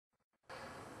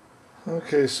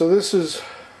Okay, so this is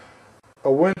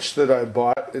a winch that I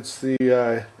bought. It's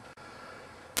the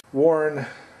Warren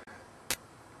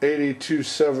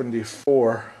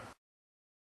 8274.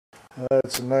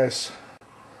 It's a nice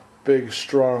big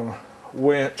strong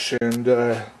winch, and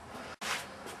it's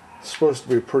supposed to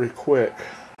be pretty quick.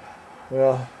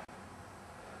 Well,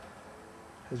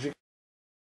 as you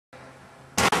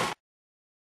can,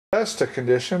 that's the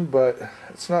condition, but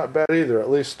it's not bad either. At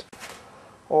least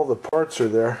all the parts are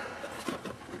there.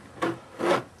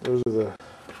 Those are the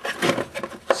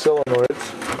solenoids,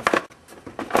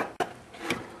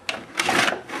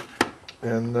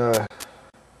 and the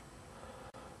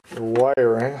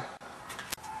wiring.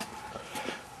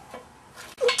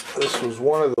 This was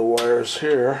one of the wires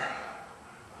here.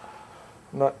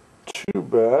 Not too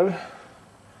bad.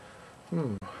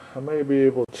 I may be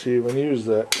able to even use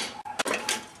that.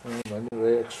 I need an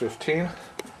AX15.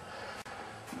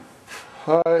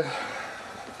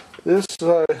 This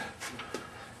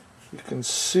you can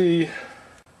see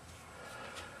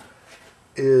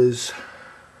is,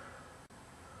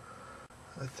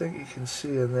 I think you can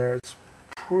see in there, it's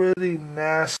pretty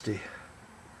nasty,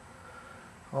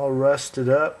 all rusted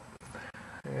up,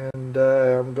 and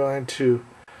I'm going to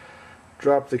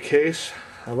drop the case.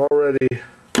 I've already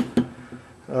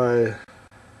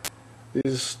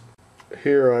these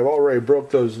here, I've already broke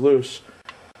those loose,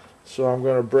 so I'm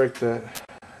going to break that,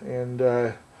 and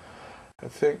I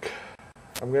think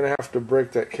I'm going to have to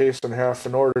break that case in half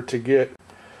in order to get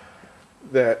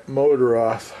that motor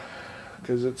off,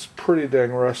 because it's pretty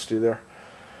dang rusty there.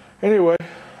 Anyway,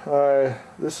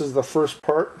 this is the first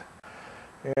part,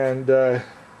 and that's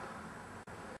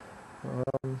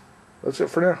it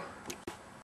for now.